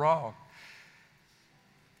where you're wrong.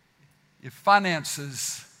 If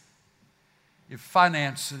finances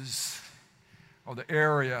are the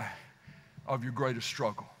area of your greatest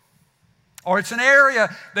struggle, or it's an area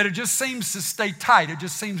that it just seems to stay tight, it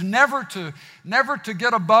just seems never to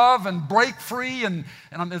get above and break free, and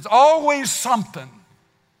there's always something.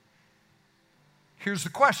 Here's the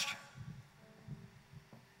question.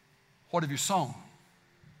 What have you sown? What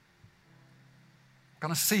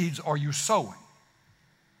kind of seeds are you sowing?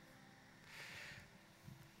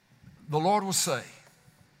 The Lord will say,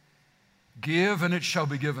 give and it shall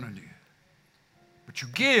be given unto you. But you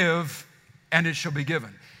give and it shall be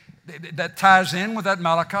given. That ties in with that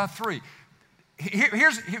Malachi 3.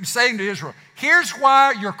 Here's him saying to Israel, here's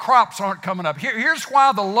why your crops aren't coming up. Here's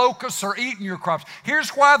why the locusts are eating your crops. Here's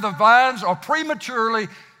why the vines are prematurely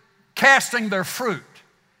casting their fruit.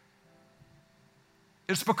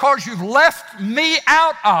 It's because you've left me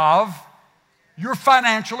out of your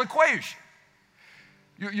financial equation.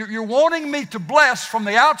 You're wanting me to bless from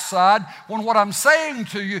the outside when what I'm saying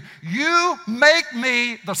to you, you make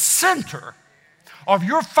me the center of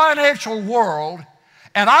your financial world,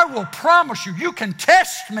 and I will promise you, you can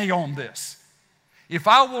test me on this. If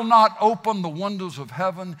I will not open the windows of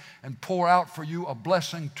heaven and pour out for you a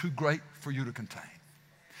blessing too great for you to contain.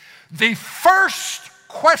 The first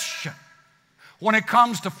question when it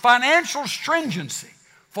comes to financial stringency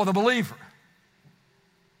for the believer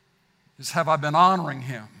is, have I been honoring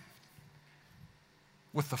Him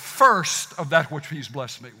with the first of that which He's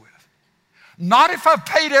blessed me with? Not if I've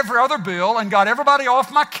paid every other bill and got everybody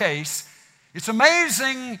off my case. It's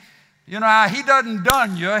amazing, He doesn't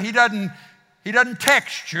dun you, He doesn't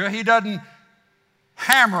text you, He doesn't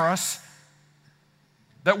hammer us,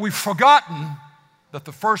 that we've forgotten that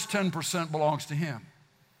the first 10% belongs to Him.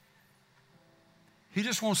 He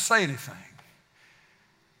just won't say anything,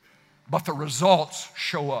 but the results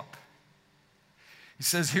show up. He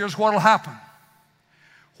says, here's what will happen.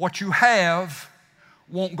 What you have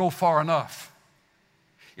won't go far enough.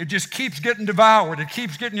 It just keeps getting devoured.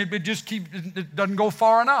 It doesn't go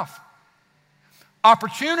far enough.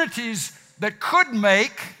 Opportunities that could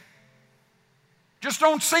make just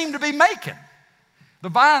don't seem to be making. The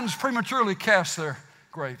vines prematurely cast their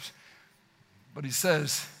grapes. But He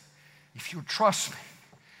says, if you'll trust me,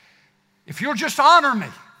 if you'll just honor me,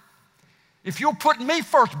 if you'll put me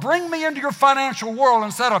first, bring me into your financial world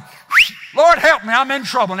instead of, Lord help me, I'm in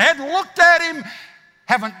trouble. And I hadn't looked at Him,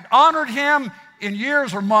 haven't honored Him in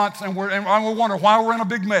years or months, and we wonder why we're in a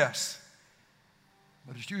big mess.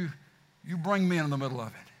 But as you bring me in the middle of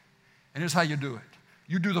it. And here's how you do it.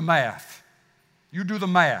 You do the math. You do the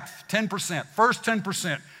math. 10%, first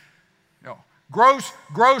 10%.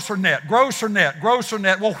 Gross or net, gross or net, gross or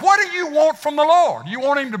net. Well, what do you want from the Lord? Do you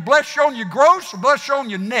want Him to bless you on your gross or bless you on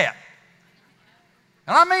your net?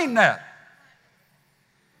 And I mean that.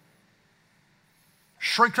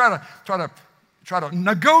 Try to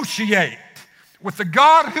negotiate with the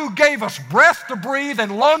God who gave us breath to breathe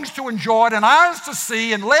and lungs to enjoy it and eyes to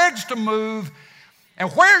see and legs to move. And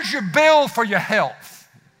where's your bill for your health?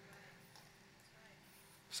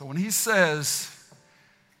 So when He says,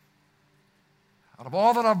 out of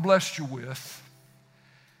all that I've blessed you with,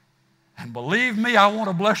 and believe me, I want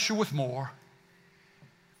to bless you with more,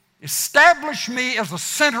 establish me as the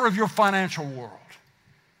center of your financial world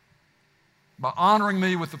by honoring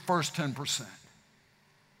me with the first 10%.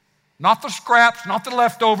 Not the scraps, not the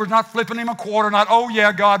leftovers, not flipping Him a quarter, not, oh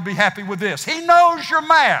yeah, God, be happy with this. He knows your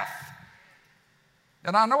math.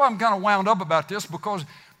 And I know I'm kind of wound up about this because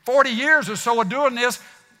 40 years or so of doing this,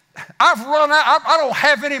 I've run out. I don't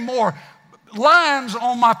have any more lines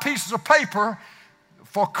on my pieces of paper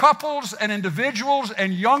for couples and individuals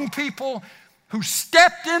and young people who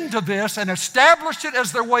stepped into this and established it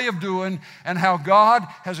as their way of doing, and how God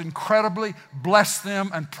has incredibly blessed them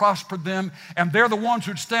and prospered them. And they're the ones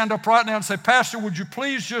who'd stand up right now and say, Pastor, would you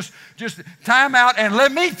please just time out and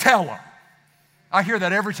let me tell them. I hear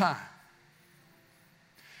that every time.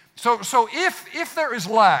 So if there is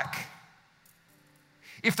lack,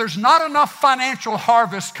 if there's not enough financial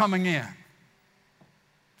harvest coming in,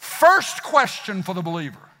 first question for the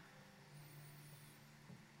believer,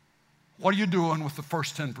 what are you doing with the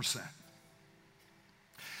first 10%?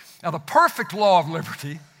 Now, the perfect law of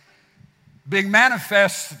liberty, being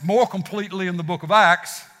manifest more completely in the book of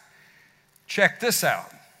Acts, check this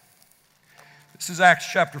out. This is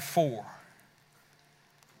Acts chapter 4.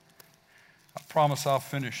 I promise I'll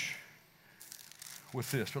finish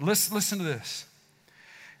with this. But listen to this.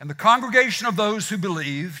 And the congregation of those who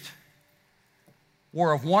believed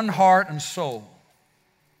were of one heart and soul.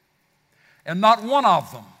 And not one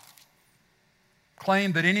of them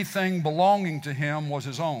claimed that anything belonging to him was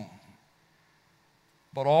his own,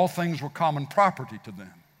 but all things were common property to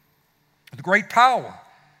them. With great power,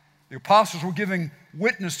 the apostles were giving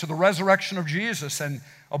witness to the resurrection of Jesus, and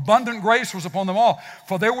abundant grace was upon them all.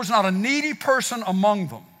 For there was not a needy person among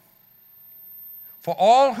them. For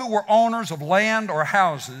all who were owners of land or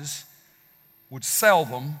houses would sell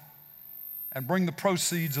them and bring the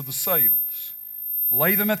proceeds of the sales,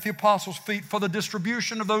 lay them at the apostles' feet for the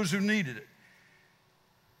distribution of those who needed it.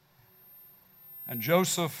 And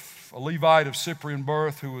Joseph, a Levite of Cyprian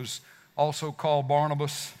birth, who was also called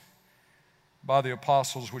Barnabas by the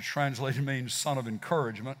apostles, which translated means son of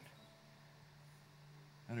encouragement,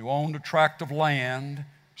 and who owned a tract of land,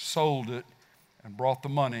 sold it, and brought the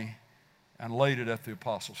money and laid it at the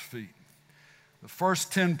apostles' feet. The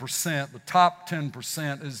first 10%, the top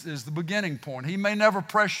 10% is the beginning point. He may never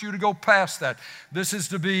press you to go past that. This is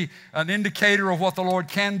to be an indicator of what the Lord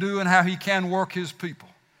can do and how He can work His people.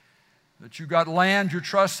 that you got land you're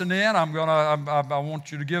trusting in. I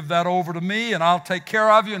want you to give that over to me, and I'll take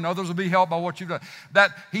care of you, and others will be helped by what you've done.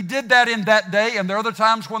 That he did that in that day, and there are other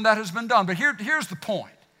times when that has been done. But here's the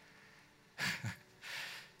point.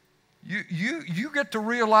 You get to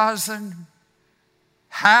realizing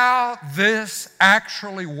how this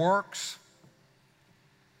actually works.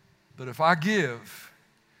 That if I give,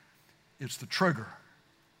 it's the trigger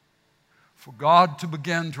for God to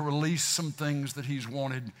begin to release some things that He's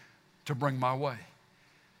wanted to bring my way.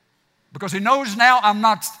 Because He knows now I'm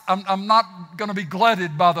not going to be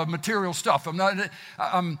glutted by the material stuff. It's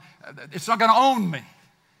not going to own me.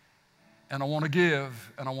 And I want to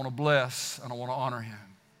give, and I want to bless, and I want to honor Him.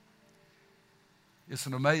 It's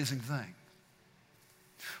an amazing thing.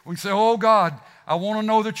 We can say, oh God, I want to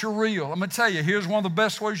know that you're real. I'm going to tell you, here's one of the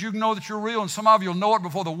best ways you can know that you're real, and some of you will know it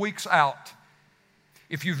before the week's out.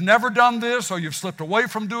 If you've never done this, or you've slipped away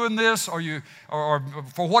from doing this, or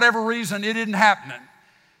for whatever reason it isn't happening,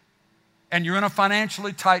 and you're in a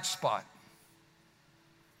financially tight spot,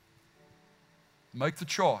 make the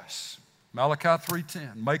choice. Malachi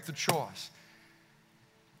 3:10, make the choice.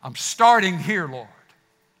 I'm starting here, Lord.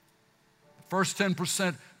 The first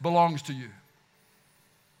 10% belongs to you.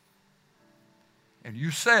 And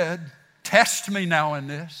you said, test me now in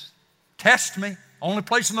this. Test me. Only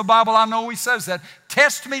place in the Bible I know He says that.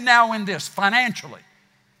 Test me now in this, financially.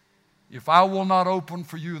 If I will not open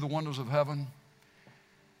for you the windows of heaven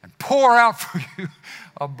and pour out for you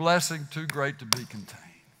a blessing too great to be contained.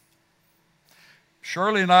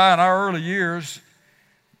 Shirley and I, in our early years,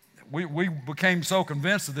 we became so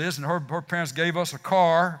convinced of this, and her parents gave us a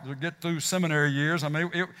car to get through seminary years. I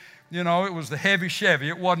mean, it was the heavy Chevy.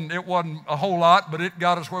 It wasn't a whole lot, but it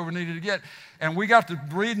got us where we needed to get. And we got to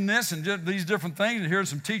reading this and these different things and hearing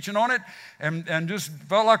some teaching on it, and just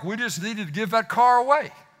felt like we just needed to give that car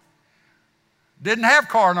away. Didn't have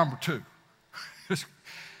car number 2. Just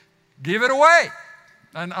give it away.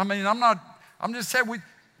 And I mean, I'm just saying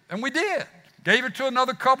we did. Gave it to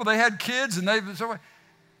another couple. They had kids, and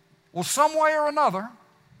well, some way or another,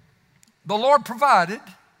 the Lord provided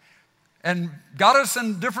and got us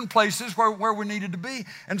in different places where we needed to be.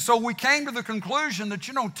 And so we came to the conclusion that,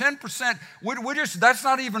 10%, that's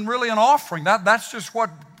not even really an offering. That's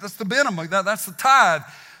the minimum. That's the tithe.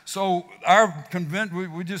 So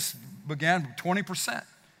we just began with 20%.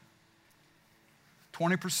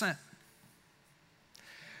 20%.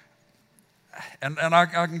 And I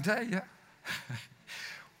can tell you,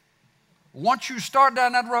 once you start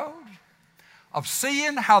down that road of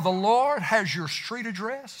seeing how the Lord has your street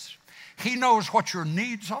address, He knows what your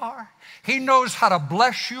needs are. He knows how to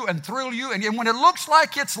bless you and thrill you. And when it looks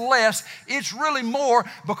like it's less, it's really more,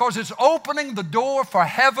 because it's opening the door for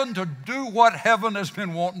heaven to do what heaven has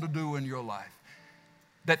been wanting to do in your life.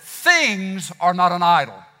 That things are not an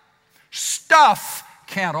idol. Stuff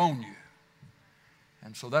can't own you.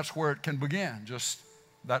 And so that's where it can begin, just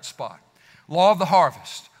that spot. Law of the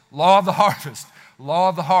harvest, law of the harvest, law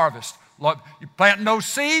of the harvest. You plant no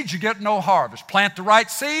seeds, you get no harvest. Plant the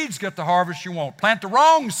right seeds, get the harvest you want. Plant the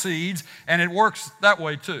wrong seeds, and it works that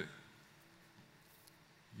way too.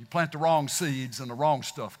 You plant the wrong seeds, and the wrong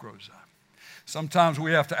stuff grows up. Sometimes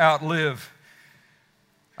we have to outlive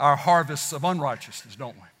our harvests of unrighteousness,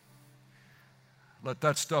 don't we? Let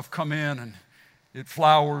that stuff come in, and it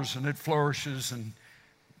flowers, and it flourishes,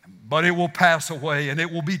 but it will pass away, and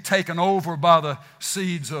it will be taken over by the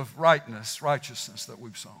seeds of righteousness that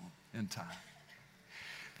we've sown in time.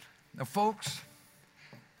 Now, folks,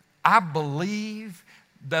 I believe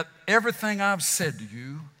that everything I've said to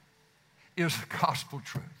you is the gospel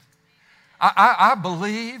truth. I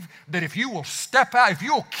believe that if you will step out, if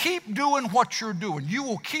you'll keep doing what you're doing, you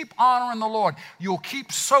will keep honoring the Lord, you'll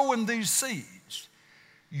keep sowing these seeds,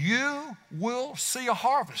 you will see a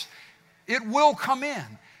harvest. It will come in.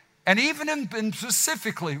 And even in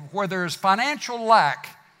specifically where there is financial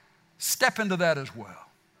lack, step into that as well.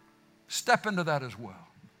 Step into that as well.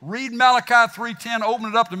 Read Malachi 3:10, open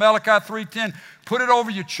it up to Malachi 3:10, put it over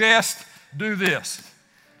your chest, do this.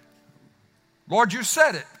 Lord, you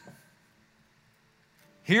said it.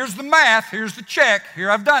 Here's the math, here's the check,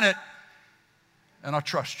 here I've done it, and I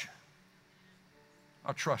trust you.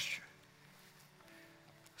 I trust you.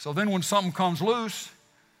 So then when something comes loose,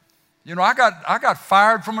 I got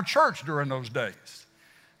fired from a church during those days.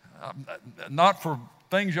 Not for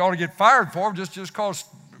things you ought to get fired for, just because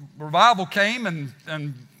revival came and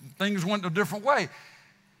things went a different way.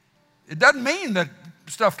 It doesn't mean that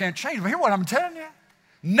stuff can't change. But hear what I'm telling you.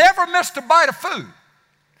 Never missed a bite of food.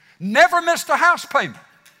 Never missed a house payment.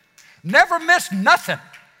 Never missed nothing.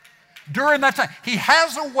 During that time, He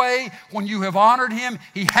has a way when you have honored Him.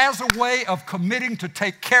 He has a way of committing to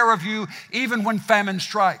take care of you even when famine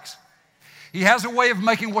strikes. He has a way of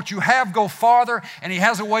making what you have go farther, and He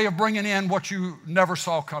has a way of bringing in what you never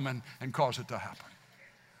saw coming and cause it to happen.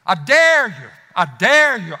 I dare you, I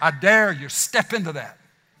dare you, I dare you, step into that.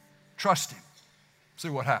 Trust Him. See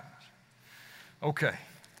what happens. Okay.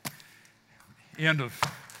 End of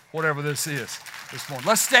whatever this is this morning.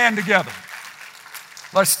 Let's stand together.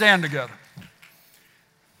 Let's stand together.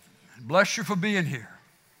 Bless you for being here.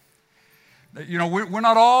 You know, we're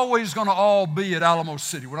not always going to all be at Alamo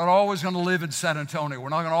City. We're not always going to live in San Antonio. We're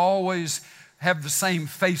not going to always have the same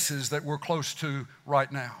faces that we're close to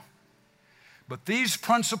right now. But these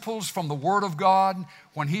principles from the Word of God,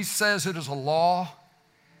 when He says it is a law,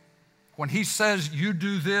 when He says you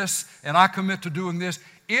do this and I commit to doing this,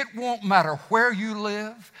 it won't matter where you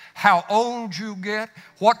live, how old you get,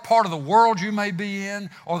 what part of the world you may be in,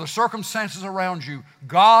 or the circumstances around you.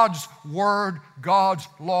 God's Word, God's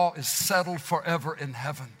law is settled forever in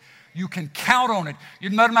heaven. You can count on it.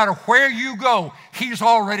 It doesn't matter where you go, He's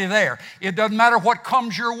already there. It doesn't matter what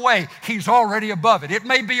comes your way, He's already above it. It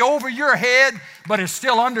may be over your head, but it's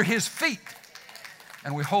still under His feet.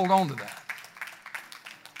 And we hold on to that.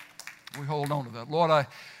 We hold on to that. Lord,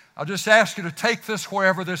 I just ask you to take this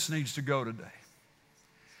wherever this needs to go today.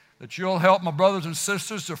 That you'll help my brothers and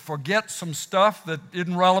sisters to forget some stuff that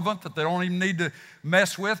isn't relevant, that they don't even need to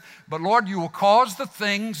mess with. But Lord, you will cause the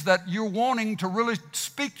things that you're wanting to really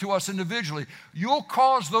speak to us individually. You'll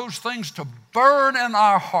cause those things to burn in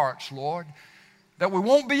our hearts, Lord, that we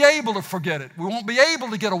won't be able to forget it. We won't be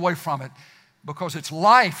able to get away from it because it's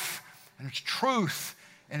life and it's truth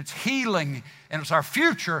and it's healing and it's our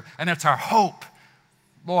future and it's our hope.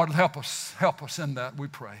 Lord, help us in that, we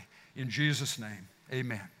pray. In Jesus' name,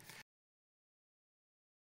 amen.